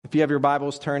If you have your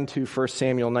Bibles, turn to 1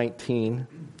 Samuel 19.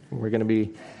 We're going to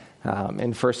be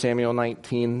in 1 Samuel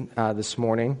 19 this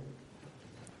morning.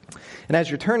 And as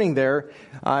you're turning there,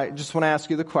 I just want to ask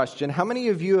you the question, how many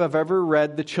of you have ever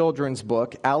read the children's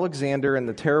book, Alexander and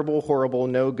the Terrible, Horrible,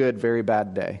 No Good, Very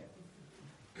Bad Day?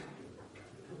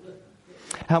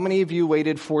 How many of you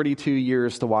waited 42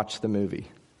 years to watch the movie?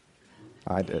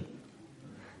 I did.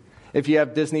 If you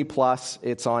have Disney Plus,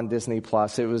 it's on Disney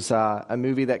Plus. It was a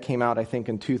movie that came out, I think,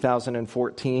 in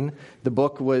 2014. The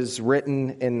book was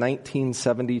written in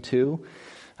 1972.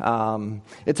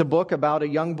 It's a book about a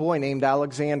young boy named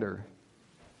Alexander.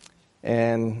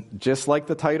 And just like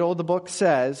the title of the book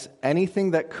says,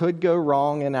 anything that could go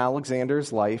wrong in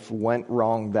Alexander's life went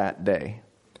wrong that day.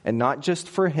 And not just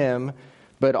for him,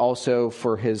 but also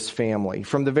for his family.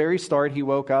 From the very start, he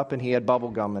woke up and he had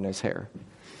bubble gum in his hair.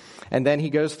 And then he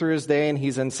goes through his day and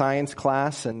he's in science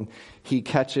class and he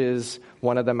catches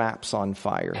one of the maps on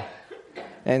fire.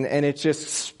 And it just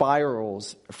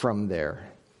spirals from there.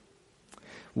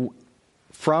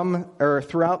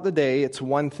 Throughout the day, it's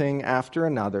one thing after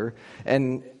another.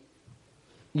 And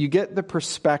you get the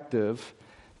perspective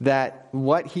that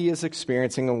what he is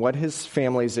experiencing and what his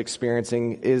family is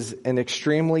experiencing is an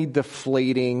extremely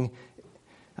deflating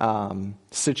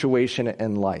situation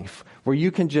in life, where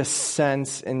you can just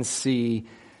sense and see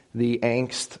the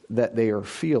angst that they are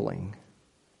feeling.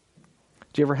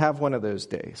 Do you ever have one of those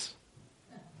days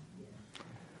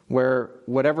where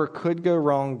whatever could go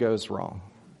wrong goes wrong?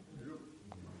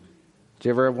 Do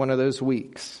you ever have one of those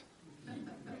weeks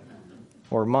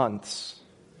or months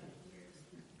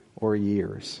or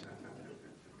years?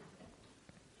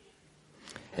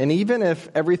 And even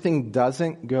if everything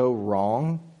doesn't go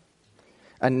wrong,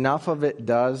 enough of it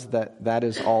does that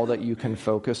is all that you can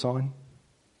focus on.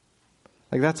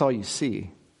 Like, that's all you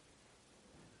see.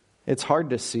 It's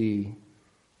hard to see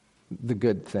the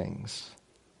good things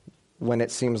when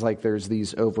it seems like there's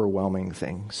these overwhelming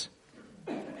things.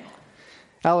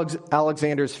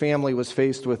 Alexander's family was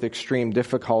faced with extreme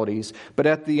difficulties, but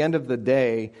at the end of the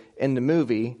day, in the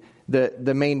movie,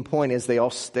 the main point is they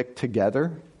all stick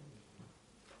together,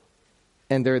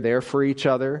 and they're there for each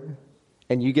other.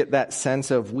 And you get that sense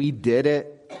of, we did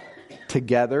it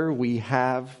together. We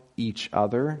have each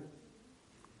other.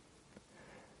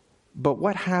 But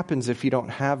what happens if you don't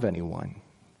have anyone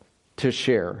to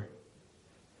share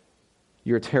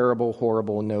your terrible,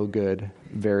 horrible, no good,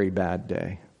 very bad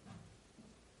day?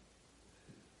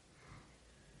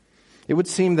 It would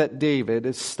seem that David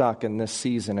is stuck in this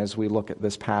season as we look at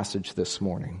this passage this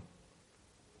morning.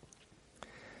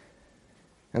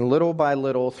 And little by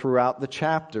little throughout the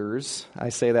chapters, I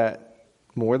say that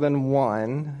more than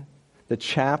one, the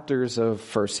chapters of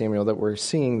 1 Samuel that we're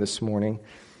seeing this morning,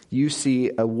 you see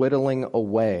a whittling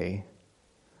away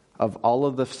of all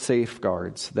of the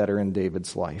safeguards that are in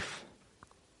David's life.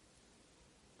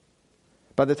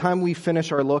 By the time we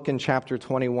finish our look in chapter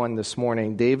 21 this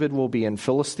morning, David will be in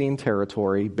Philistine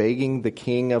territory, begging the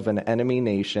king of an enemy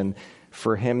nation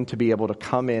for him to be able to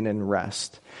come in and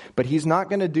rest. But he's not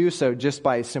going to do so just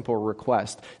by a simple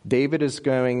request. David is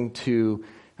going to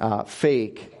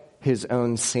fake his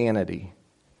own sanity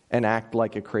and act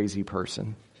like a crazy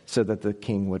person so that the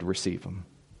king would receive him.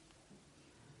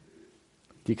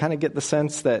 Do you kind of get the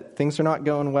sense that things are not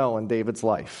going well in David's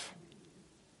life?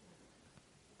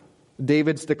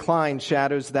 David's decline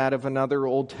shadows that of another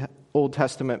Old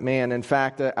Testament man. In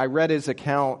fact, I read his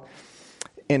account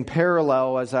in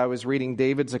parallel as I was reading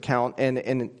David's account,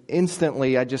 and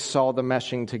instantly I just saw the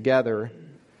meshing together.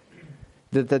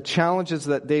 That the challenges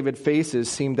that David faces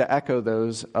seem to echo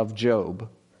those of Job.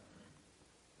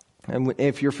 And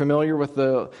if you're familiar with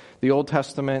the Old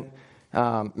Testament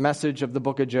message of the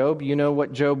book of Job, you know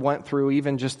what Job went through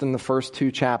even just in the first 2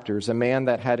 chapters. A man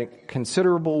that had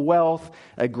considerable wealth,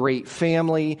 a great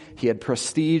family, he had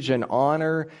prestige and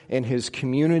honor in his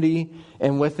community,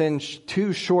 and within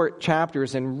 2 short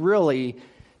chapters, and really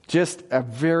just a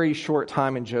very short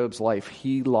time in Job's life,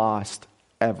 he lost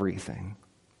everything.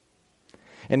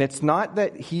 And it's not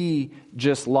that he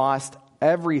just lost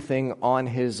everything on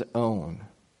his own.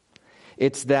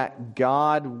 It's that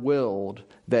God willed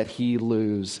that he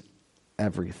lose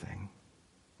everything.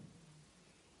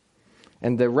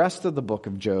 And the rest of the book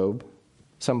of Job,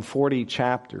 some 40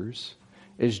 chapters,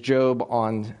 is Job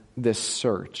on this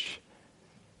search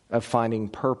of finding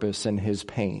purpose in his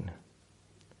pain.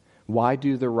 Why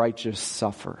do the righteous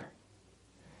suffer?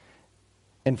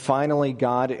 And finally,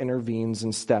 God intervenes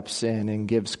and steps in and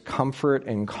gives comfort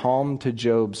and calm to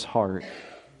Job's heart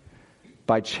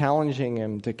by challenging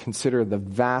him to consider the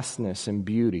vastness and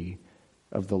beauty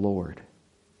of the Lord.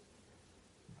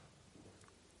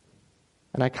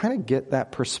 And I kind of get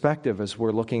that perspective as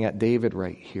we're looking at David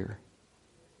right here.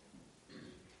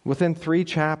 Within 3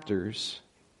 chapters,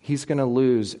 he's going to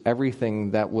lose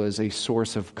everything that was a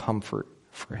source of comfort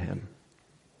for him.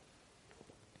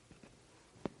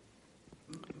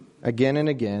 Again and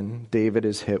again, David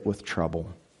is hit with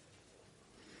trouble.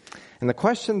 And the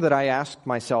question that I ask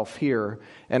myself here,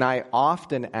 and I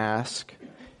often ask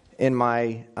in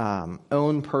my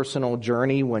own personal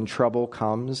journey when trouble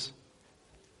comes,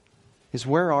 is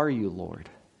where are you, Lord?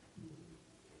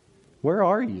 Where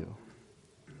are you?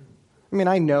 I mean,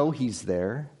 I know he's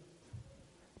there,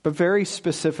 but very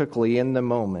specifically in the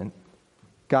moment,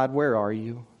 God, where are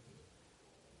you?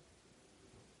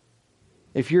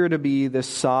 If you're to be this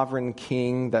sovereign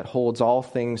king that holds all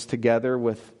things together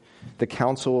with the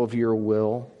counsel of your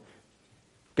will,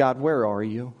 God, where are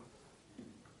you?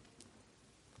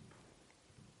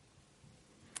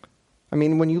 I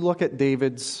mean, when you look at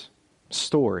David's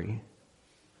story,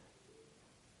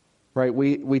 right,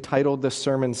 we titled this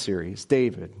sermon series,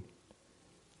 David,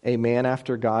 a man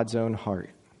after God's own heart.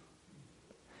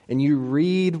 And you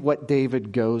read what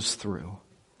David goes through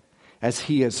as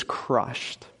he is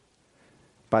crushed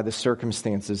by the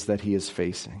circumstances that he is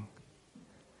facing.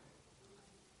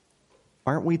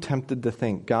 Aren't we tempted to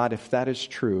think, God, if that is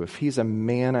true, if he's a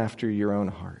man after your own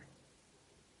heart,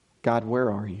 God,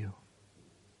 where are you?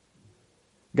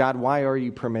 God, why are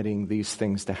you permitting these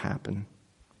things to happen?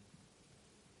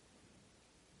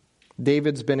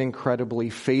 David's been incredibly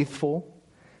faithful.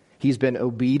 He's been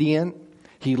obedient.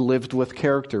 He lived with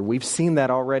character. We've seen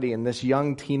that already in this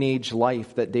young teenage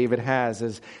life that David has.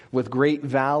 As with great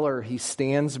valor, he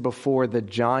stands before the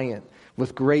giant.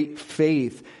 With great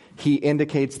faith, he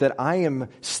indicates that I am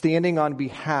standing on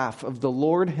behalf of the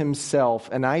Lord himself,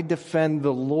 and I defend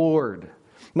the Lord,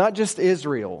 not just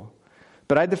Israel,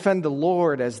 but I defend the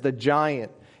Lord as the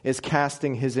giant is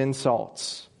casting his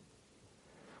insults.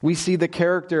 We see the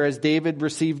character as David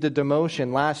received a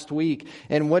demotion last week.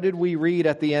 And what did we read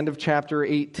at the end of chapter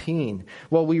 18?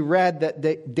 Well, we read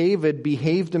that David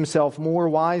behaved himself more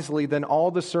wisely than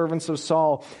all the servants of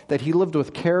Saul, that he lived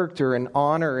with character and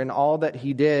honor in all that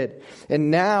he did. And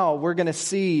now we're going to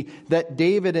see that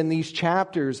David in these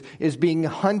chapters is being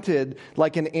hunted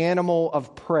like an animal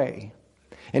of prey.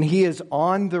 And he is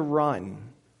on the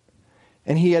run.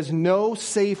 And he has no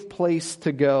safe place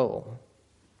to go.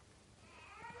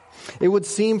 It would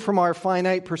seem from our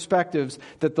finite perspectives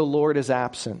that the Lord is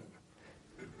absent.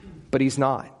 But he's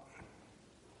not.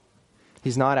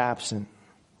 He's not absent.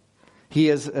 He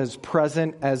is as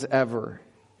present as ever.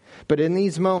 But in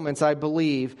these moments, I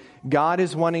believe God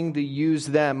is wanting to use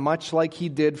them, much like he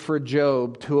did for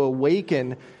Job, to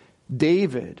awaken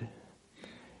David.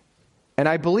 And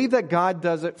I believe that God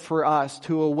does it for us,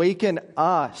 to awaken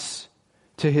us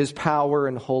to his power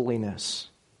and holiness,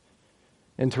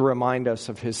 and to remind us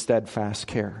of his steadfast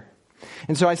care.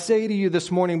 And so I say to you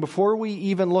this morning, before we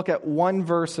even look at one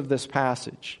verse of this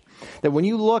passage, that when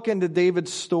you look into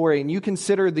David's story and you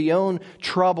consider the own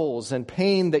troubles and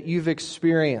pain that you've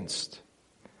experienced,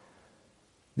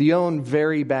 the own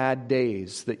very bad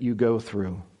days that you go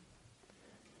through,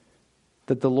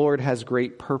 that the Lord has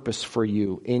great purpose for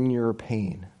you in your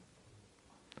pain,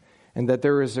 and that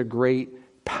there is a great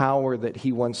power that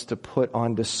he wants to put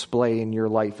on display in your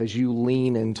life as you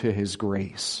lean into his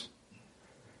grace.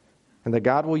 And that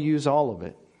God will use all of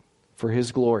it for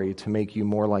his glory to make you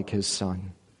more like his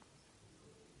son.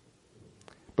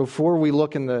 Before we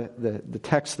look in the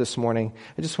text this morning,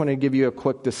 I just want to give you a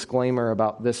quick disclaimer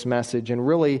about this message. And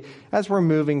really, as we're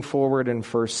moving forward in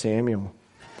 1 Samuel,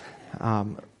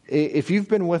 if you've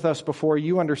been with us before,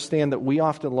 you understand that we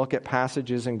often look at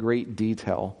passages in great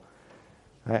detail.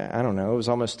 I don't know, it was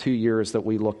almost 2 years that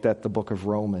we looked at the book of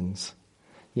Romans,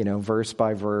 verse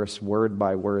by verse, word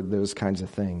by word, those kinds of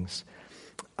things.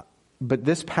 But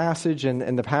this passage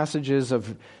and the passages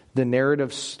of the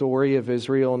narrative story of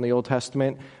Israel in the Old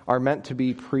Testament are meant to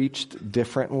be preached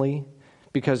differently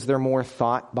because they're more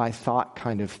thought by thought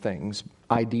kind of things,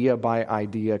 idea by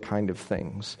idea kind of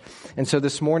things. And so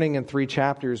this morning in 3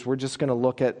 chapters, we're just going to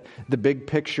look at the big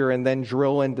picture and then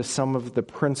drill into some of the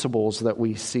principles that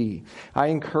we see. I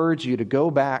encourage you to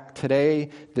go back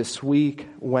today, this week,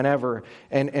 whenever,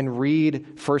 and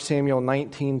read 1 Samuel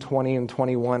 19, 20, and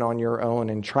 21 on your own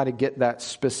and try to get that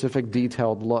specific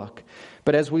detailed look.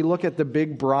 But as we look at the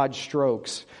big broad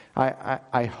strokes,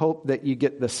 I hope that you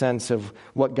get the sense of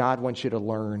what God wants you to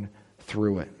learn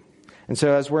through it. And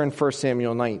so as we're in 1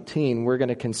 Samuel 19, we're going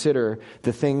to consider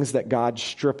the things that God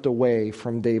stripped away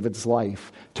from David's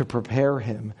life to prepare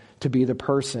him to be the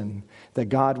person that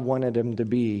God wanted him to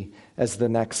be as the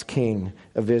next king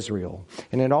of Israel.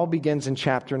 And it all begins in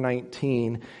chapter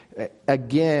 19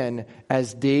 again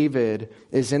as David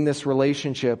is in this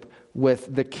relationship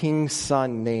with the king's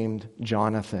son named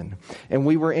Jonathan. And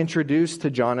we were introduced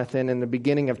to Jonathan in the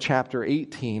beginning of chapter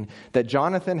 18, that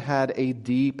Jonathan had a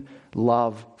deep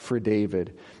love for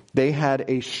David. They had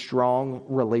a strong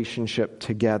relationship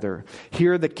together.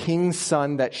 Here, the king's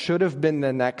son that should have been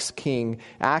the next king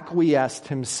acquiesced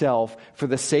himself for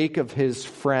the sake of his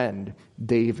friend,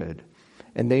 David.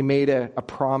 And they made a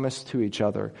promise to each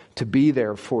other to be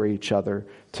there for each other,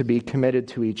 to be committed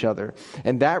to each other.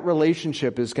 And that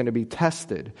relationship is going to be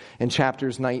tested in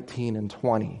chapters 19 and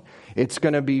 20. It's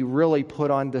going to be really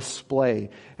put on display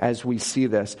as we see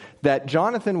this. That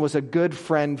Jonathan was a good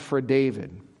friend for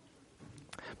David.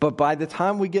 But by the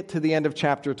time we get to the end of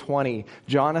chapter 20,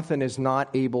 Jonathan is not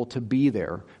able to be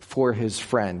there for his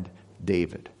friend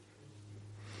David.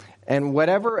 And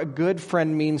whatever a good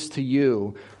friend means to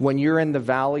you when you're in the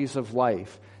valleys of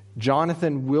life,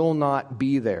 Jonathan will not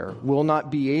be there, will not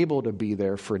be able to be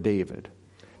there for David.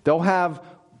 They'll have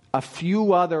a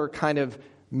few other kind of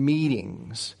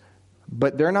meetings,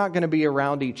 but they're not going to be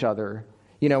around each other.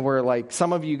 You know, where like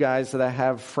some of you guys that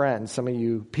have friends, some of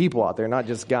you people out there, not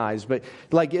just guys, but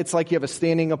like it's like you have a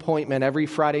standing appointment every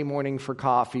Friday morning for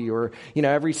coffee, or, you know,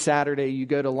 every Saturday you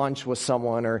go to lunch with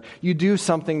someone, or you do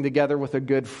something together with a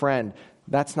good friend.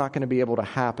 That's not going to be able to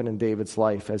happen in David's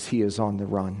life as he is on the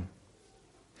run.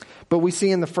 But we see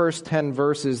in the first 10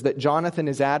 verses that Jonathan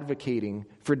is advocating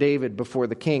for David before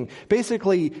the king.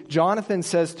 Basically, Jonathan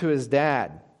says to his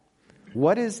dad,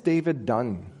 "What has David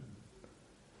done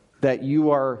that you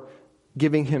are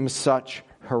giving him such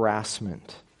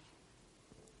harassment?"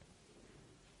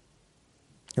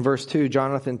 In verse 2,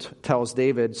 Jonathan tells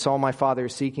David, "Saul my father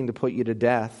is seeking to put you to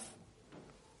death."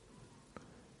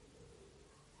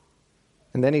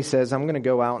 And then he says, "I'm going to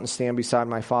go out and stand beside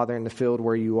my father in the field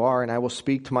where you are, and I will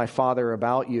speak to my father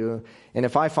about you. And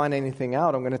if I find anything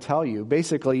out, I'm going to tell you."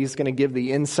 Basically, he's going to give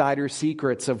the insider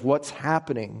secrets of what's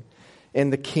happening in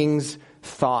the king's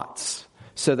thoughts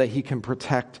so that he can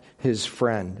protect his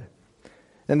friend.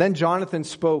 And then Jonathan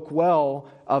spoke well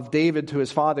of David to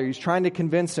his father. He's trying to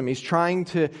convince him. He's trying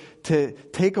to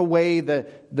take away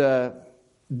the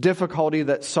difficulty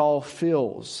that Saul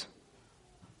feels.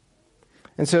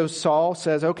 And so Saul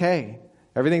says, "Okay,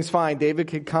 everything's fine. David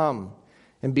could come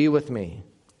and be with me."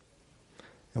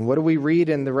 And what do we read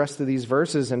in the rest of these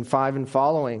verses in 5 and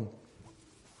following?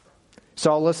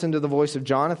 Saul listened to the voice of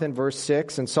Jonathan, verse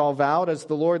 6, and Saul vowed, "As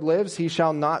the Lord lives, he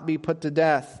shall not be put to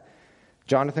death."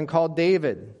 Jonathan called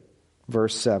David,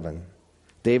 verse 7.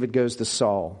 David goes to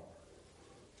Saul.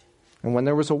 And when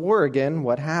there was a war again,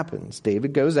 what happens?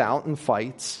 David goes out and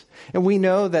fights. And we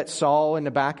know that Saul, in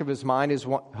the back of his mind, is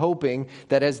hoping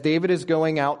that as David is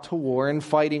going out to war and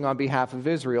fighting on behalf of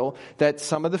Israel, that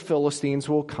some of the Philistines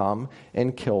will come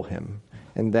and kill him,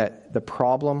 and that the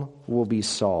problem will be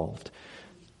solved.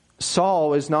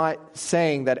 Saul is not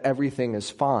saying that everything is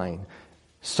fine.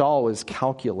 Saul is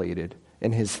calculated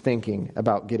in his thinking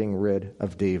about getting rid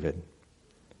of David.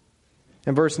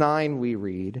 In verse 9 we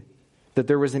read that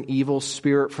there was an evil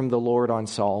spirit from the Lord on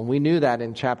Saul. And we knew that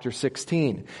in chapter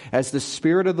 16. As the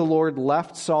Spirit of the Lord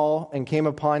left Saul and came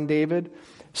upon David,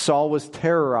 Saul was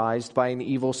terrorized by an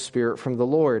evil spirit from the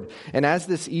Lord. And as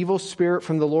this evil spirit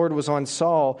from the Lord was on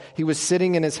Saul, he was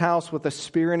sitting in his house with a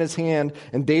spear in his hand,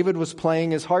 and David was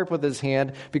playing his harp with his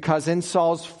hand, because in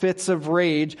Saul's fits of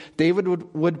rage,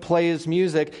 David would play his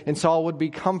music and Saul would be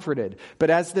comforted. But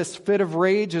as this fit of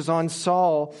rage is on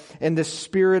Saul and the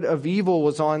spirit of evil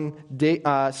was on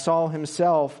Saul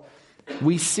himself,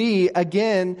 we see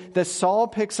again that Saul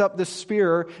picks up the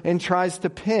spear and tries to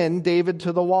pin David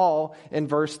to the wall in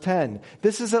verse 10.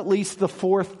 This is at least the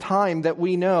 4th time that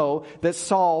we know that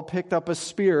Saul picked up a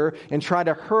spear and tried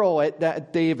to hurl it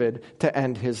at David to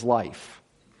end his life.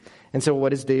 And so what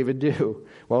does David do?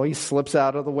 Well, he slips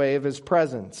out of the way of his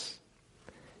presence.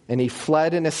 And he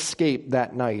fled and escaped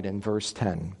that night in verse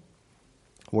 10.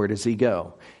 Where does he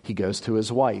go? He goes to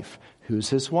his wife. Who's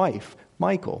his wife?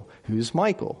 Michal. Who's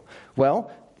Michal?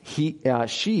 Well, she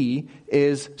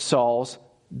is Saul's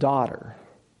daughter.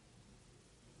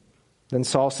 Then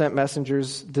Saul sent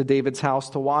messengers to David's house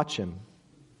to watch him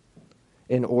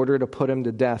in order to put him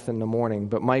to death in the morning.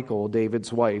 But Michal,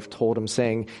 David's wife, told him,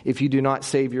 saying, "If you do not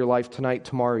save your life tonight,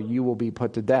 tomorrow you will be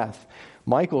put to death."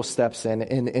 Michal steps in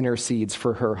and intercedes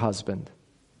for her husband.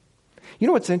 You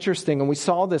know what's interesting, and we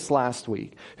saw this last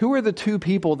week. Who are the 2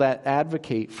 people that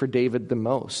advocate for David the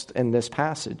most in this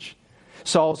passage?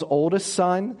 Saul's oldest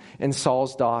son and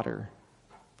Saul's daughter.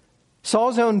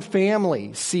 Saul's own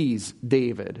family sees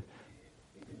David,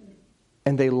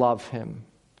 and they love him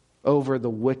over the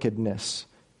wickedness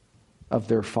of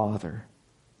their father.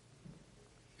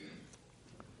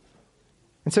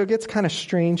 And so it gets kind of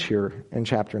strange here in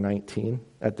chapter 19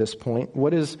 at this point.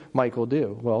 What does Michal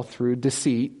do? Well, through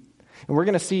deceit. And we're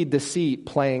going to see deceit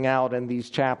playing out in these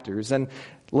chapters. And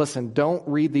listen, don't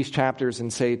read these chapters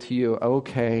and say to you,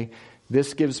 okay,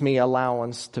 this gives me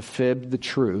allowance to fib the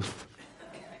truth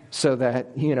so that,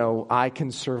 I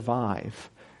can survive.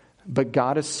 But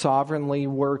God is sovereignly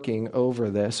working over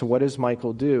this. What does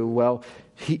Michal do? Well,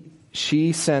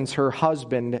 she sends her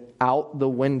husband out the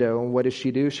window. And what does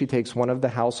she do? She takes one of the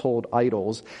household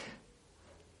idols,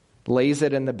 lays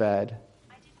it in the bed,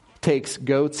 takes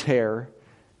goat's hair,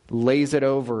 lays it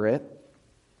over it.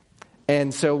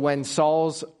 And so when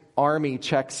Saul's army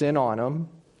checks in on him,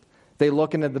 they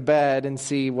look into the bed and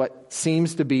see what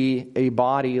seems to be a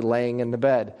body laying in the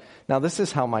bed. Now, this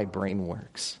is how my brain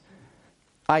works.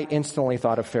 I instantly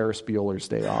thought of Ferris Bueller's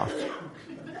Day Off.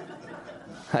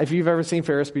 If you've ever seen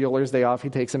Ferris Bueller's Day Off, he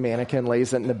takes a mannequin,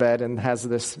 lays it in the bed, and has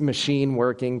this machine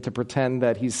working to pretend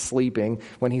that he's sleeping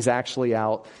when he's actually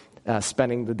out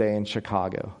spending the day in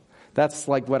Chicago. That's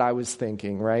like what I was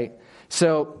thinking, right?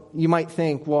 So you might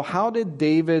think, well, how did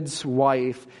David's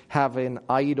wife have an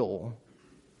idol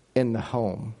in the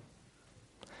home?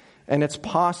 And it's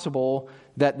possible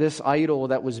that this idol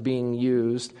that was being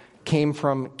used came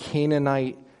from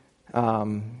Canaanite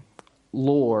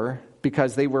lore,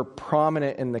 because they were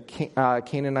prominent in the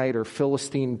Canaanite or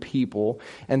Philistine people,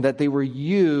 and that they were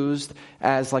used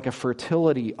as like a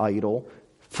fertility idol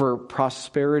for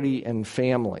prosperity and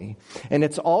family. And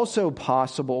it's also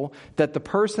possible that the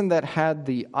person that had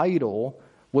the idol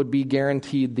would be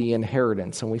guaranteed the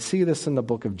inheritance. And we see this in the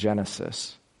book of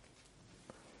Genesis.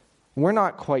 We're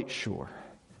not quite sure,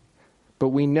 but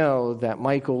we know that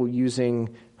Michal,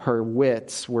 using her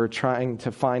wits, were trying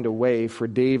to find a way for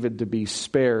David to be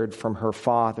spared from her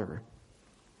father.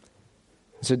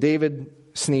 So David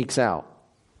sneaks out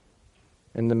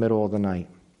in the middle of the night.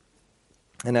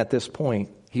 And at this point,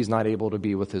 he's not able to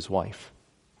be with his wife.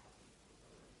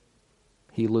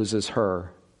 He loses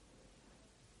her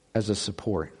as a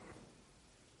support.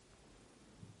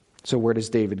 So where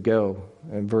does David go?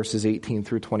 In verses 18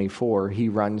 through 24, he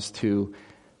runs to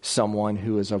someone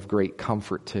who is of great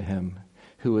comfort to him.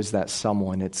 Who is that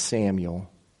someone? It's Samuel.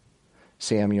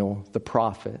 Samuel the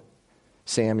prophet.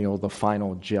 Samuel the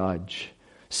final judge.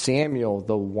 Samuel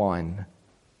the one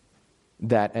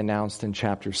that announced in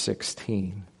chapter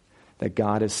 16 that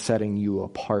God is setting you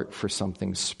apart for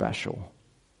something special.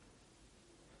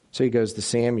 So he goes to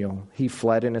Samuel. He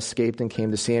fled and escaped and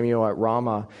came to Samuel at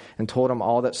Ramah and told him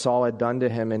all that Saul had done to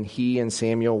him, and he and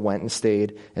Samuel went and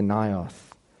stayed in Naioth.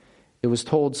 It was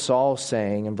told Saul,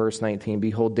 saying in verse 19,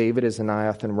 "Behold, David is in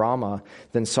Naioth and Ramah."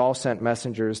 Then Saul sent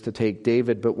messengers to take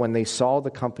David, but when they saw the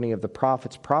company of the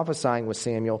prophets prophesying with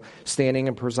Samuel, standing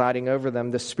and presiding over them,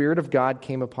 the Spirit of God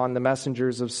came upon the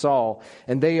messengers of Saul,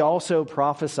 and they also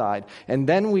prophesied. And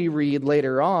then we read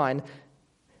later on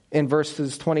in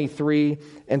verses 23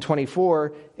 and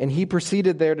 24, "And he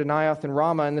proceeded there to Naioth and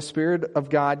Ramah, and the Spirit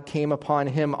of God came upon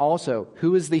him also."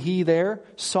 Who is the he there?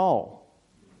 Saul.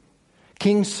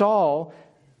 King Saul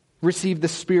received the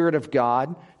Spirit of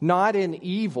God, not in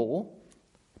evil,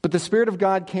 but the Spirit of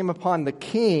God came upon the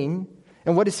king.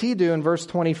 And what does he do in verse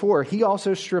 24? He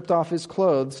also stripped off his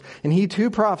clothes, and he too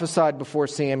prophesied before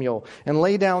Samuel, and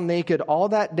lay down naked all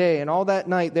that day and all that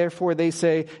night. Therefore they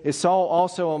say, is Saul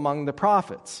also among the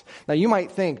prophets? Now you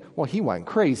might think, well, he went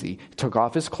crazy. He took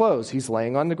off his clothes. He's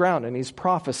laying on the ground and he's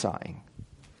prophesying.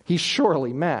 He's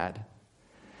surely mad.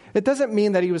 It doesn't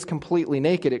mean that he was completely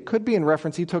naked. It could be in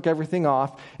reference he took everything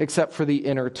off except for the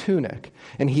inner tunic.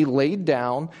 And he laid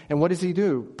down, and what does he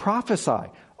do? Prophesy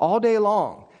all day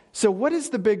long. So what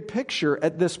is the big picture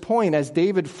at this point as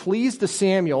David flees to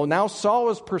Samuel? Now Saul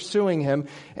is pursuing him,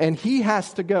 and he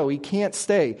has to go. He can't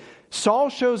stay. Saul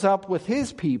shows up with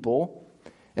his people,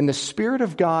 and the Spirit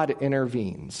of God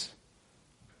intervenes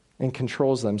and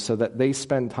controls them so that they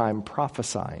spend time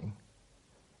prophesying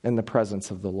in the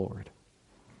presence of the Lord.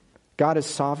 God is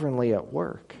sovereignly at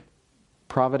work,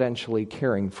 providentially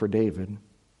caring for David,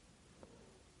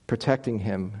 protecting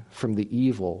him from the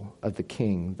evil of the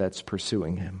king that's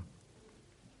pursuing him.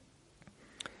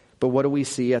 But what do we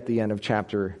see at the end of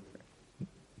chapter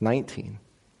 19?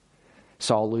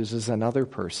 Saul loses another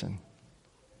person.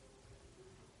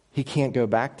 He can't go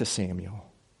back to Samuel.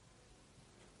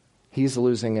 He's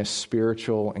losing a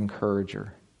spiritual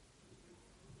encourager,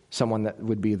 someone that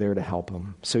would be there to help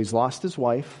him. So he's lost his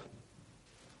wife.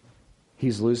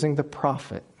 He's losing the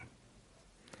prophet.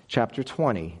 Chapter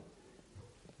 20,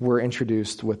 we're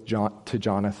introduced to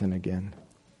Jonathan again.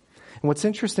 And what's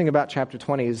interesting about chapter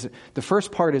 20 is the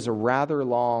first part is a rather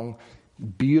long,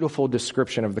 beautiful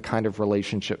description of the kind of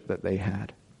relationship that they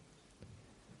had.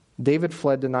 David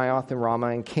fled to Naioth and Ramah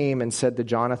and came and said to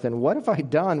Jonathan, "What have I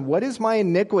done? What is my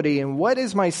iniquity and what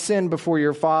is my sin before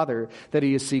your father that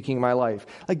he is seeking my life?"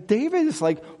 Like David is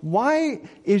like, why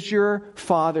is your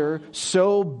father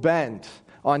so bent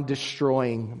on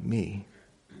destroying me?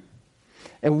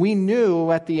 And we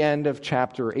knew at the end of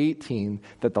chapter 18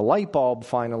 that the light bulb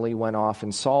finally went off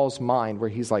in Saul's mind where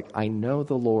he's like, I know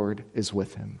the Lord is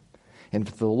with him. And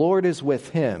if the Lord is with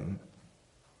him,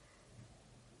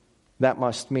 that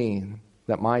must mean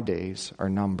that my days are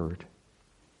numbered.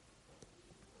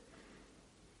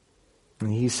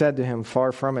 And he said to him,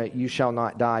 "Far from it, you shall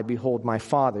not die. Behold, my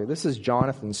father," this is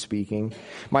Jonathan speaking,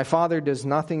 "my father does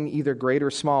nothing either great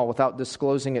or small without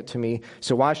disclosing it to me.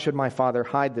 So why should my father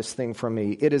hide this thing from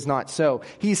me? It is not so."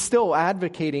 He's still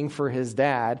advocating for his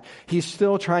dad. He's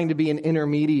still trying to be an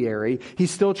intermediary.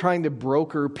 He's still trying to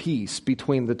broker peace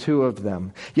between the two of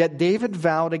them. Yet David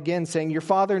vowed again, saying, "Your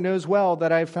father knows well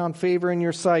that I have found favor in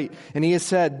your sight." And he has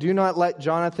said, "Do not let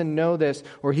Jonathan know this,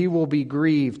 or he will be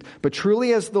grieved. But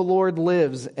truly as the Lord lives,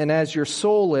 and as your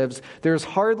soul lives, there's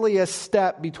hardly a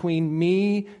step between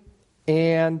me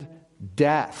and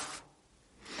death."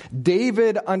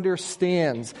 David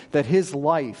understands that his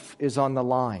life is on the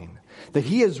line, that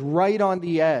he is right on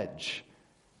the edge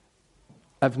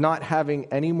of not having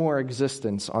any more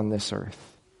existence on this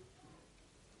earth,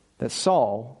 that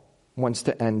Saul wants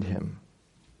to end him.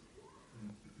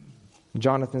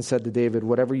 Jonathan said to David,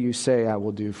 "Whatever you say, I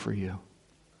will do for you."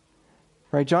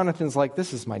 Right? Jonathan's like,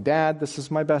 this is my dad, this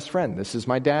is my best friend. This is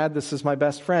my dad, this is my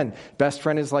best friend. Best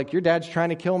friend is like, your dad's trying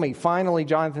to kill me. Finally,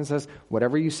 Jonathan says,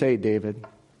 "Whatever you say, David,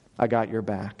 I got your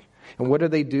back." And what do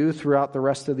they do throughout the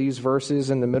rest of these verses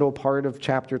in the middle part of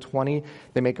chapter 20?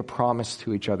 They make a promise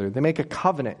to each other. They make a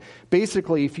covenant.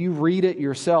 Basically, if you read it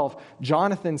yourself,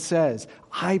 Jonathan says,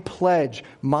 "I pledge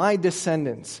my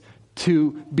descendants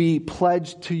to be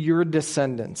pledged to your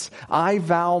descendants. I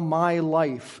vow my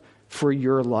life for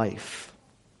your life."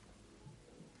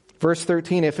 Verse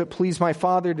 13, "If it please my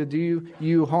father to do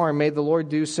you harm, may the Lord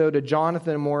do so to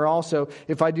Jonathan and more also,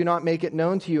 if I do not make it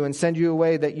known to you and send you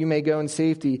away that you may go in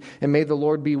safety, and may the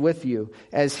Lord be with you,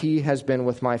 as he has been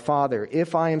with my father.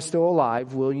 If I am still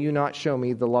alive, will you not show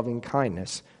me the loving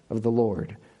kindness of the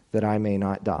Lord, that I may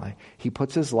not die?" He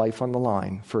puts his life on the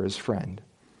line for his friend.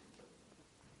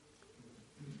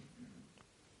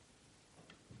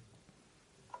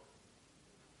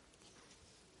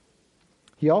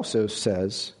 He also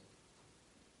says,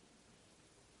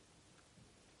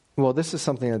 well, this is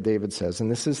something that David says,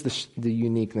 and this is the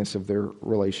uniqueness of their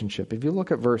relationship. If you look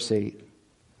at verse 8,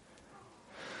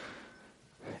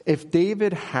 if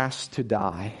David has to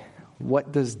die,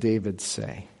 what does David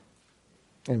say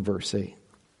in verse 8?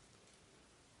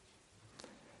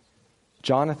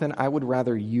 "Jonathan, I would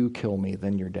rather you kill me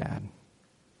than your dad.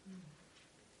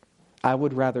 I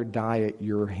would rather die at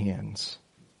your hands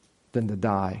than to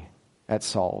die at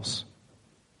Saul's."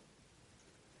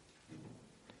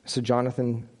 So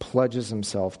Jonathan pledges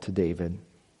himself to David.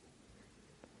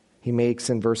 He makes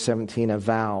in verse 17 a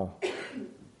vow,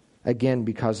 again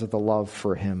because of the love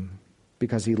for him,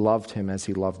 because he loved him as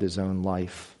he loved his own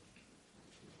life.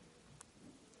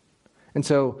 And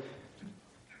so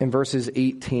in verses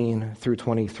 18 through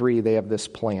 23, they have this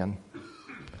plan.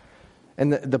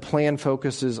 And the plan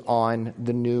focuses on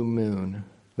the new moon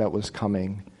that was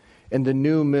coming. And the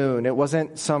new moon, it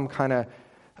wasn't some kind of,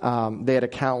 they had a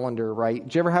calendar, right?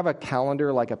 Did you ever have a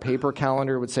calendar, like a paper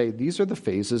calendar would say, these are the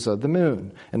phases of the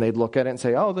moon? And they'd look at it and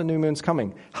say, oh, the new moon's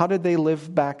coming. How did they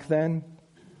live back then?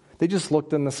 They just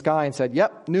looked in the sky and said,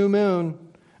 yep, new moon.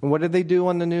 And what did they do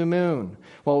on the new moon?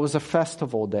 Well, it was a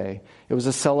festival day. It was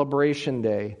a celebration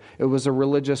day. It was a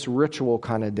religious ritual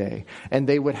kind of day. And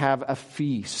they would have a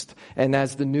feast. And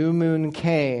as the new moon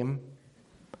came,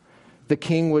 the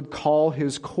king would call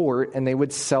his court and they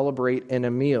would celebrate in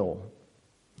a meal.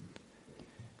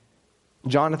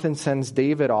 Jonathan sends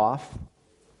David off.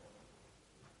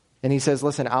 And he says,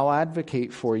 listen, I'll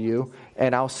advocate for you.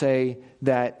 And I'll say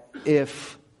that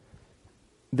if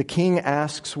the king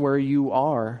asks where you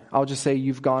are, I'll just say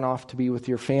you've gone off to be with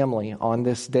your family on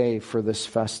this day for this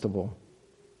festival.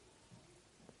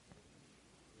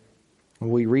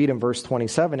 We read in verse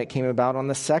 27, it came about on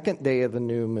the second day of the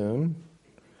new moon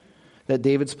that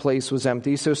David's place was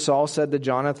empty. So Saul said to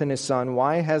Jonathan his son,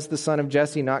 why has the son of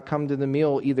Jesse not come to the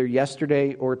meal either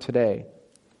yesterday or today?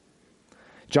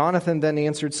 Jonathan then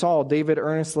answered Saul, David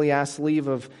earnestly asked leave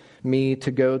of me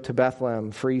to go to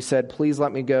Bethlehem, for he said, please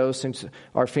let me go, since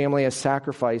our family has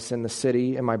sacrificed in the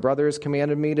city, and my brother has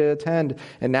commanded me to attend.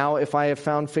 And now if I have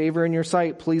found favor in your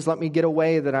sight, please let me get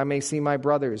away that I may see my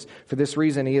brothers. For this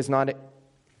reason he has not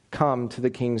come to the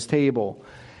king's table.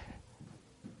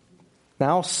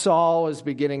 Now Saul is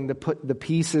beginning to put the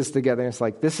pieces together. It's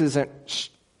like, this isn't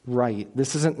right.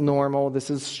 This isn't normal. This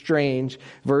is strange.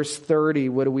 Verse 30,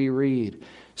 what do we read?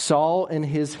 Saul, in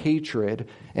his hatred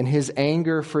and his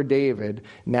anger for David,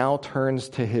 now turns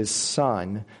to his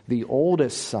son, the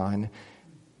oldest son,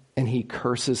 and he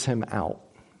curses him out.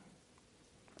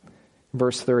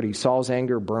 Verse 30, Saul's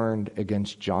anger burned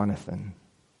against Jonathan.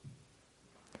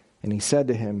 And he said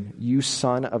to him, "You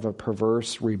son of a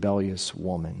perverse, rebellious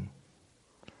woman."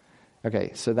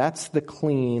 Okay, so that's the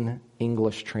clean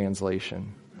English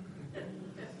translation.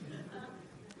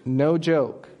 No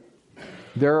joke.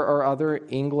 There are other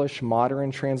English modern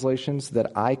translations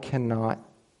that I cannot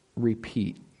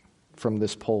repeat from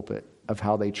this pulpit of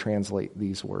how they translate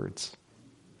these words.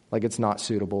 Like it's not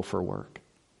suitable for work.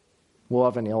 We'll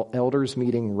have an elders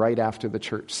meeting right after the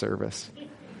church service.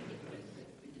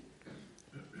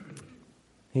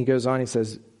 He goes on, he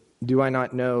says, "Do I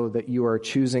not know that you are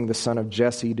choosing the son of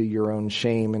Jesse to your own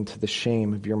shame and to the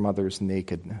shame of your mother's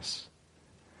nakedness?"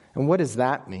 And what does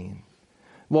that mean?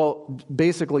 Well,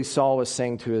 basically Saul was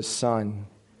saying to his son,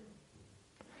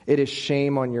 it is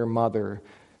shame on your mother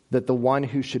that the one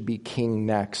who should be king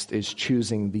next is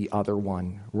choosing the other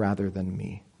one rather than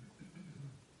me.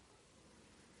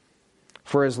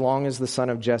 For as long as the son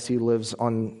of Jesse lives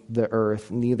on the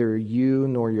earth, neither you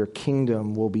nor your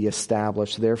kingdom will be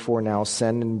established. Therefore now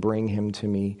send and bring him to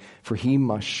me, for he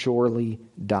must surely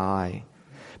die.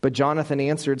 But Jonathan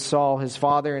answered Saul, his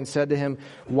father, and said to him,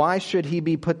 "Why should he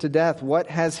be put to death? What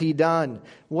has he done?"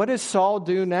 What does Saul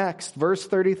do next? Verse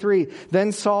 33,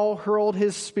 Then Saul hurled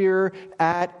his spear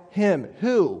at him.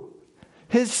 Who?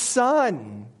 His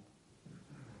son.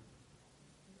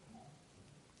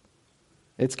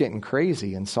 It's getting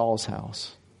crazy in Saul's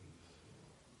house.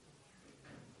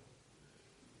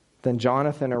 Then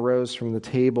Jonathan arose from the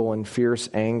table in fierce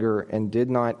anger and did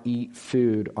not eat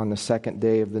food on the second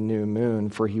day of the new moon,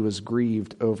 for he was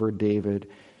grieved over David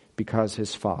because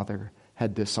his father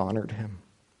had dishonored him.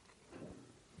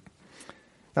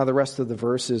 Now the rest of the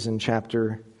verses in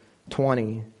chapter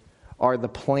 20 are the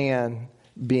plan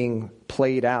being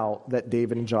played out that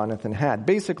David and Jonathan had.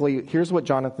 Basically, here's what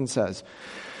Jonathan says.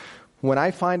 When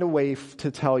I find a way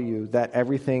to tell you that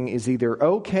everything is either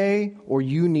okay or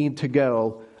you need to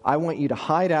go, I want you to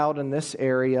hide out in this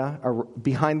area or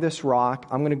behind this rock.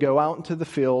 I'm going to go out into the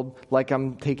field like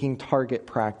I'm taking target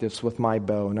practice with my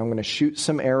bow. And I'm going to shoot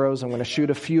some arrows. I'm going to shoot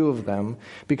a few of them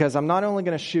because I'm not only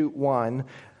going to shoot one.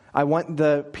 I want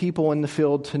the people in the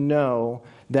field to know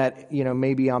that,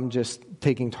 maybe I'm just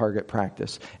taking target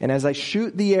practice. And as I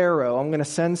shoot the arrow, I'm going to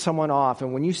send someone off.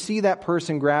 And when you see that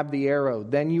person grab the arrow,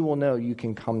 then you will know you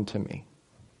can come to me.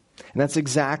 And that's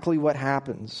exactly what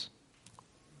happens.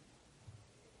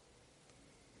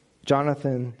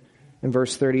 Jonathan, in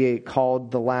verse 38,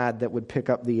 called the lad that would pick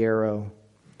up the arrow.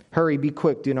 "Hurry, be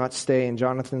quick, do not stay." And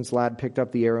Jonathan's lad picked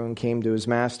up the arrow and came to his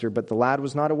master. But the lad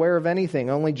was not aware of anything.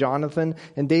 Only Jonathan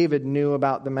and David knew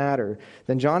about the matter.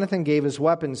 Then Jonathan gave his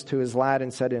weapons to his lad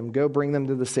and said to him, "Go bring them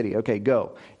to the city." Okay,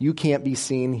 go. You can't be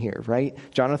seen here, right?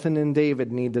 Jonathan and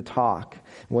David need to talk.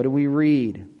 What do we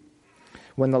read?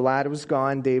 When the lad was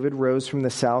gone, David rose from the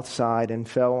south side and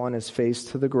fell on his face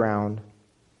to the ground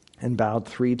and bowed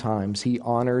 3 times. He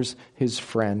honors his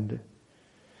friend.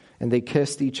 And they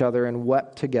kissed each other and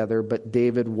wept together, but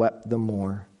David wept the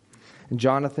more. And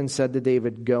Jonathan said to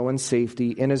David, "Go in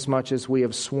safety, inasmuch as we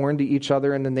have sworn to each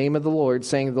other in the name of the Lord,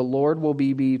 saying, the Lord will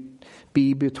be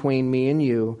between me and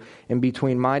you, and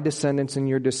between my descendants and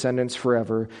your descendants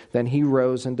forever." Then he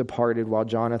rose and departed while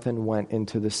Jonathan went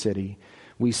into the city.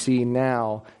 We see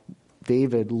now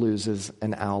David loses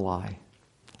an ally.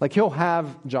 Like he'll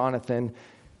have Jonathan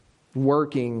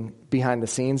working behind the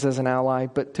scenes as an ally,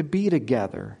 but to be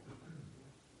together,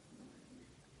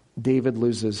 David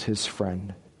loses his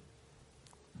friend.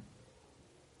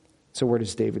 So where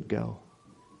does David go?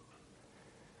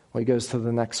 Well, he goes to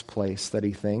the next place that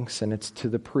he thinks, and it's to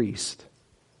the priest.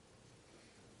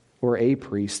 Or a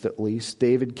priest, at least.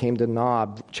 David came to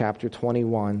Nob, chapter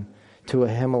 21, to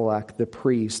Ahimelech, the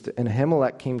priest. And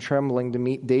Ahimelech came trembling to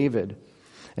meet David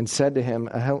and said to him,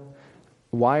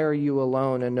 "Why are you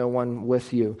alone and no one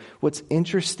with you?" What's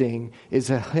interesting is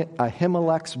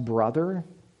Ahimelech's brother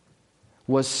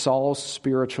was Saul's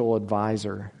spiritual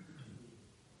advisor.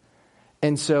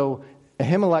 And so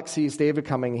Ahimelech sees David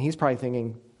coming, and he's probably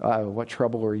thinking, what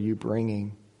trouble are you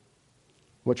bringing?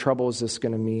 What trouble is this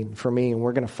going to mean for me? And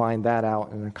we're going to find that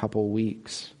out in a couple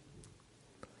weeks.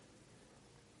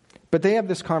 But they have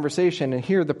this conversation, and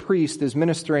here the priest is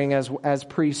ministering as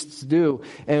priests do.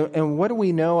 And what do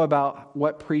we know about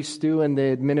what priests do in the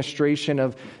administration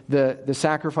of the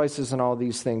sacrifices and all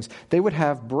these things? They would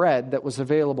have bread that was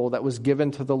available, that was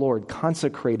given to the Lord,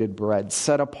 consecrated bread,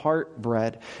 set apart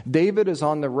bread. David is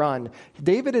on the run.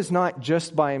 David is not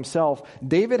just by himself.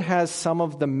 David has some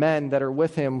of the men that are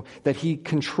with him that he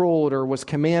controlled or was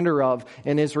commander of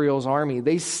in Israel's army.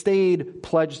 They stayed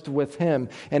pledged with him.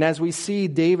 And as we see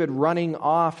David running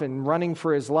off and running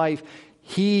for his life,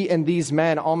 he and these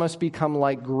men almost become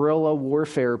like guerrilla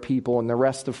warfare people in the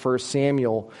rest of 1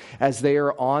 Samuel as they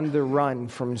are on the run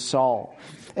from Saul.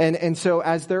 And so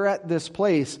as they're at this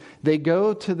place, they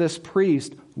go to this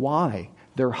priest. Why?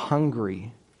 They're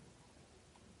hungry.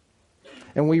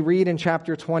 And we read in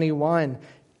chapter 21,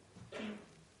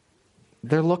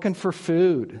 they're looking for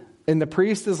food. And the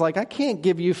priest is like, I can't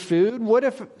give you food. What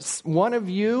if one of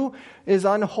you is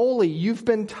unholy? You've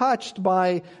been touched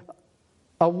by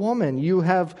a woman. You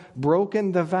have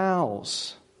broken the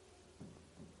vows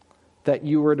that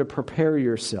you were to prepare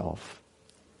yourself.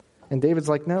 And David's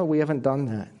like, no, we haven't done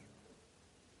that.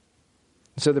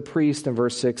 So the priest in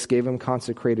verse 6 gave him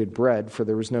consecrated bread, for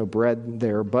there was no bread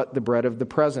there but the bread of the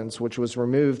presence, which was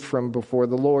removed from before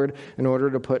the Lord in order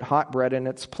to put hot bread in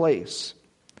its place.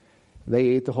 They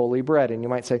ate the holy bread. And you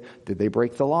might say, did they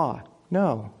break the law?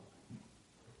 No.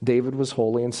 David was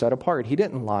holy and set apart. He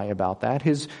didn't lie about that.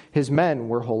 His men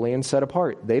were holy and set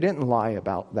apart. They didn't lie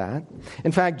about that.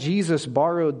 In fact, Jesus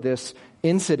borrowed this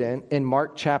incident in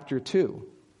Mark chapter 2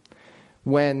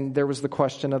 when there was the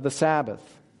question of the Sabbath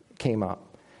came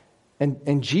up.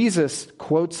 And Jesus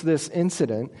quotes this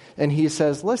incident and he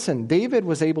says, listen, David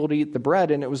was able to eat the bread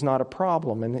and it was not a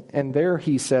problem. And there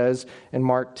he says in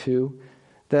Mark 2,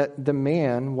 that the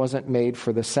man wasn't made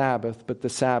for the Sabbath, but the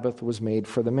Sabbath was made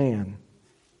for the man.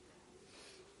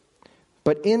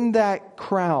 But in that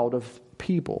crowd of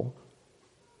people,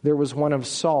 there was one of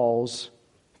Saul's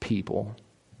people,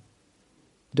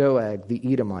 Doeg, the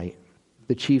Edomite,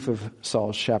 the chief of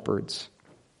Saul's shepherds.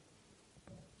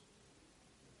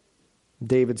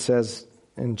 David says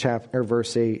in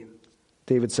verse 8,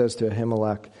 David says to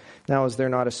Ahimelech, now is there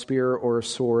not a spear or a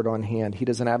sword on hand? He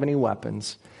doesn't have any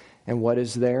weapons. And what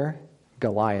is there?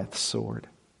 Goliath's sword.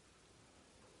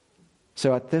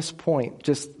 So at this point,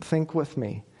 just think with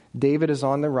me. David is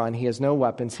on the run. He has no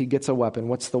weapons. He gets a weapon.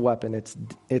 What's the weapon?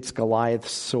 It's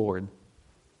Goliath's sword.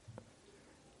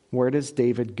 Where does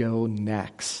David go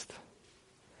next?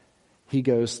 He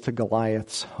goes to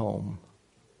Goliath's home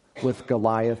with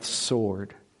Goliath's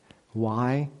sword.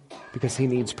 Why? Because he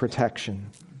needs protection.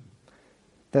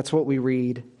 That's what we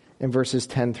read in verses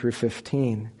 10 through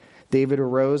 15. David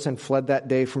arose and fled that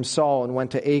day from Saul and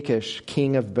went to Achish,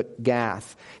 king of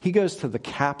Gath. He goes to the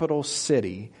capital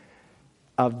city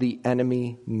of the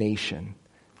enemy nation.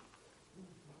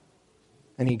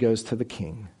 And he goes to the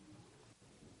king.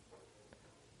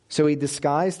 So he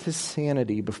disguised his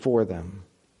sanity before them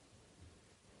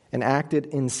and acted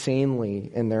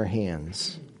insanely in their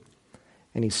hands.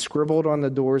 And he scribbled on the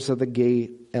doors of the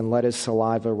gate and let his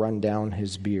saliva run down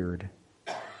his beard.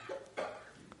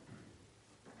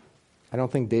 I don't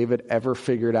think David ever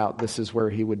figured out this is where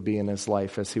he would be in his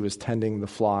life as he was tending the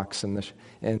flocks in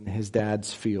his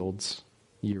dad's fields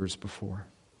years before.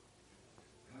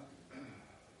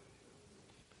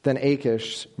 Then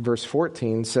Achish, verse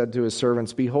 14, said to his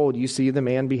servants, behold, you see the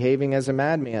man behaving as a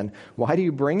madman. Why do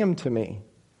you bring him to me?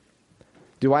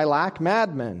 Do I lack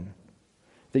madmen?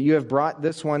 That you have brought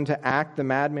this one to act the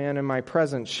madman in my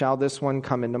presence, shall this one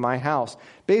come into my house?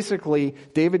 Basically,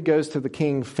 David goes to the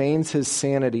king, feigns his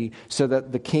sanity so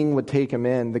that the king would take him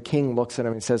in. The king looks at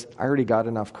him and says, I already got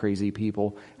enough crazy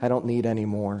people. I don't need any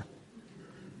more.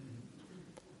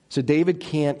 So David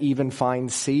can't even find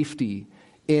safety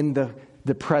in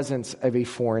the presence of a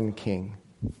foreign king.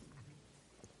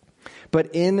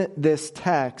 But in this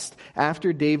text,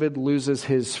 after David loses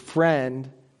his friend,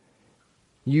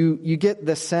 you get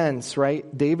the sense, right?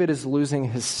 David is losing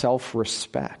his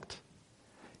self-respect.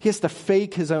 He has to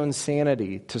fake his own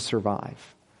sanity to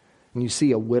survive. And you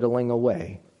see a whittling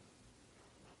away.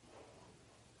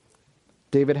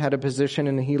 David had a position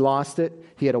and he lost it.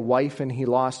 He had a wife and he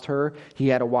lost her. He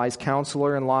had a wise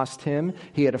counselor and lost him.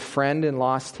 He had a friend and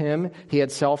lost him. He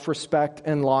had self-respect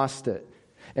and lost it.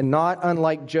 And not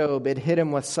unlike Job, it hit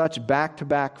him with such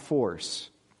back-to-back force.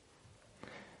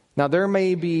 Now, there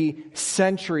may be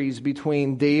centuries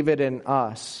between David and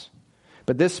us,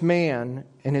 but this man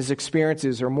and his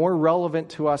experiences are more relevant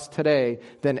to us today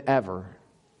than ever.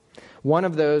 One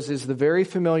of those is the very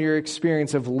familiar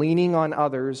experience of leaning on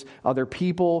others, other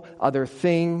people, other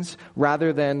things,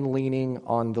 rather than leaning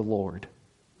on the Lord.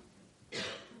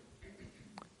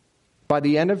 By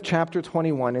the end of chapter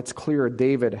 21, it's clear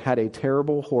David had a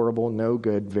terrible, horrible, no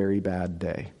good, very bad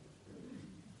day.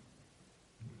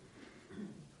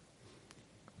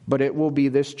 But it will be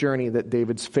this journey that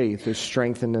David's faith is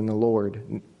strengthened in the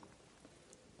Lord.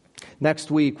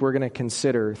 Next week, we're going to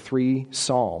consider 3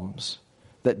 Psalms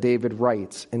that David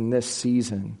writes in this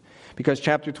season. Because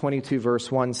chapter 22, verse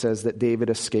 1 says that David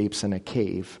escapes in a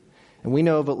cave. And we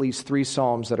know of at least 3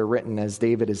 Psalms that are written as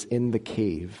David is in the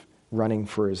cave, running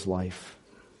for his life.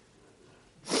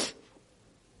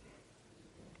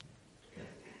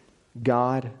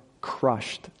 God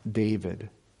crushed David.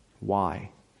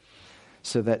 Why?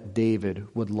 So that David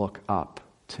would look up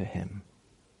to him.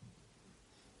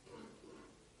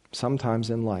 Sometimes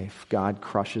in life, God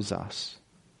crushes us.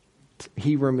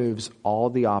 He removes all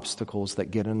the obstacles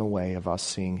that get in the way of us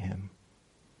seeing him.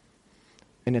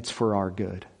 And it's for our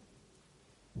good.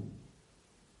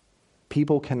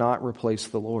 People cannot replace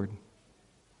the Lord.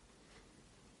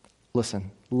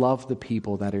 Listen, love the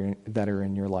people that are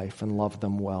in your life and love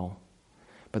them well.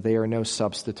 But they are no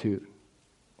substitute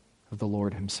of the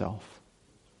Lord himself.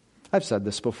 I've said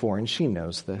this before, and she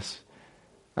knows this.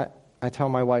 I tell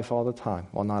my wife all the time.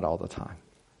 Well, not all the time.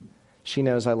 She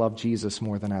knows I love Jesus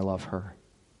more than I love her.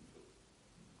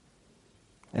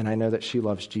 And I know that she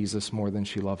loves Jesus more than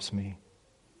she loves me.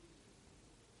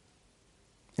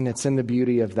 And it's in the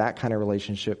beauty of that kind of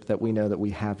relationship that we know that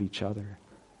we have each other.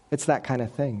 It's that kind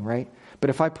of thing, right? But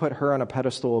if I put her on a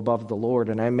pedestal above the Lord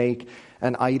and I make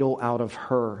an idol out of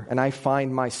her and I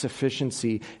find my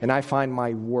sufficiency and I find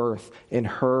my worth in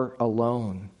her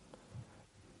alone,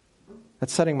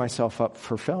 that's setting myself up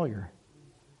for failure.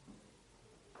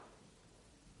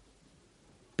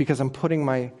 Because I'm putting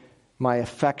my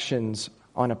affections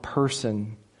on a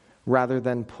person rather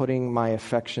than putting my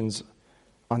affections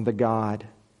on the God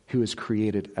who has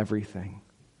created everything.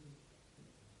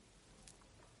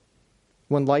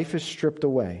 When life is stripped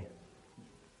away,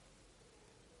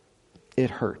 it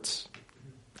hurts.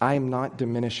 I am not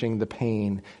diminishing the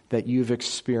pain that you've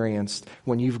experienced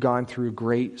when you've gone through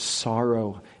great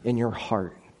sorrow in your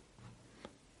heart.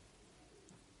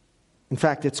 In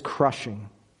fact, it's crushing.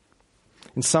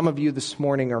 And some of you this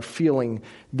morning are feeling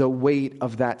the weight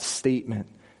of that statement,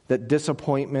 that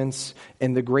disappointments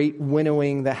and the great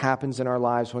winnowing that happens in our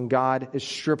lives when God is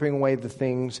stripping away the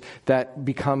things that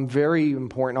become very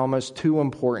important, almost too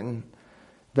important,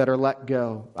 that are let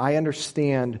go. I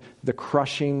understand the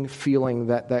crushing feeling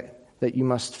that you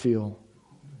must feel.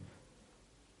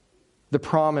 The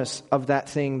promise of that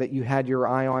thing that you had your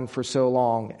eye on for so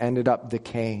long ended up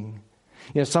decaying.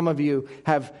 You know, some of you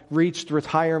have reached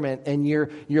retirement and you're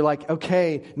like,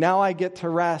 okay, now I get to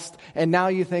rest. And now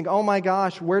you think, oh my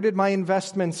gosh, where did my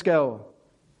investments go?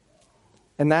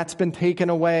 And that's been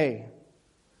taken away.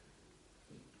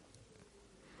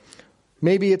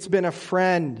 Maybe it's been a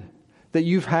friend that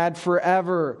you've had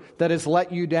forever that has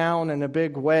let you down in a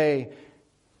big way.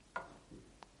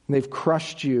 And they've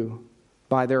crushed you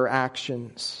by their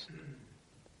actions.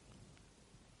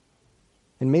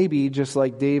 And maybe, just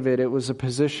like David, it was a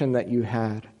position that you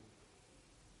had,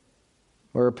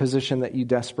 or a position that you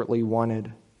desperately wanted.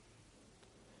 And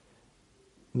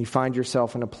you find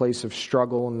yourself in a place of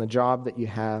struggle in the job that you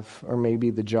have, or maybe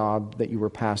the job that you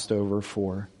were passed over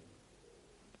for.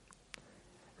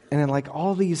 And then, like,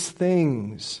 all these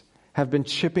things have been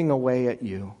chipping away at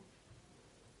you.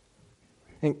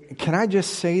 And can I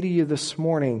just say to you this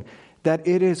morning that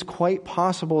it is quite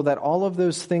possible that all of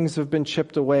those things have been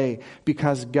chipped away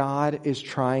because God is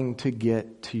trying to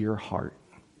get to your heart.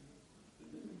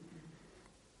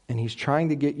 And He's trying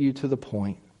to get you to the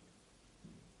point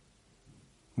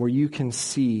where you can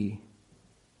see,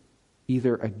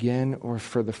 either again or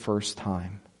for the first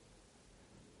time,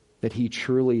 that He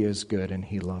truly is good and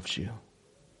He loves you.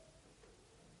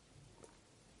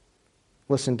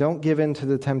 Listen, don't give in to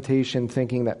the temptation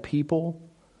thinking that people,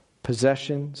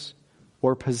 possessions,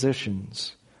 or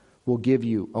positions will give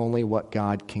you only what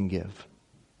God can give.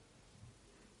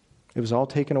 It was all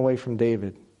taken away from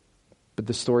David, but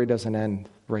the story doesn't end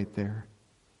right there.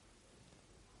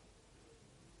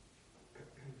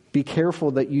 Be careful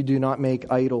that you do not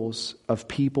make idols of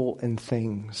people and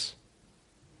things.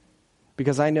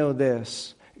 Because I know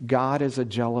this, God is a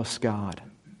jealous God.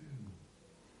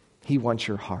 He wants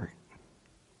your heart.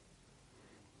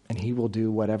 And He will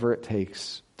do whatever it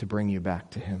takes to bring you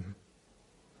back to Him.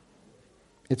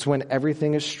 It's when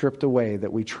everything is stripped away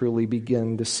that we truly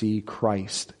begin to see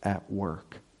Christ at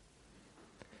work.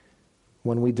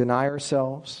 When we deny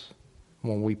ourselves,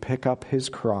 when we pick up His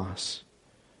cross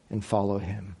and follow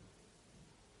Him.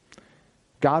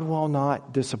 God will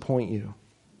not disappoint you.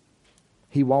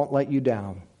 He won't let you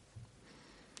down.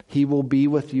 He will be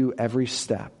with you every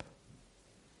step.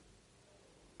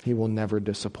 He will never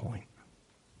disappoint.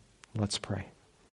 Let's pray.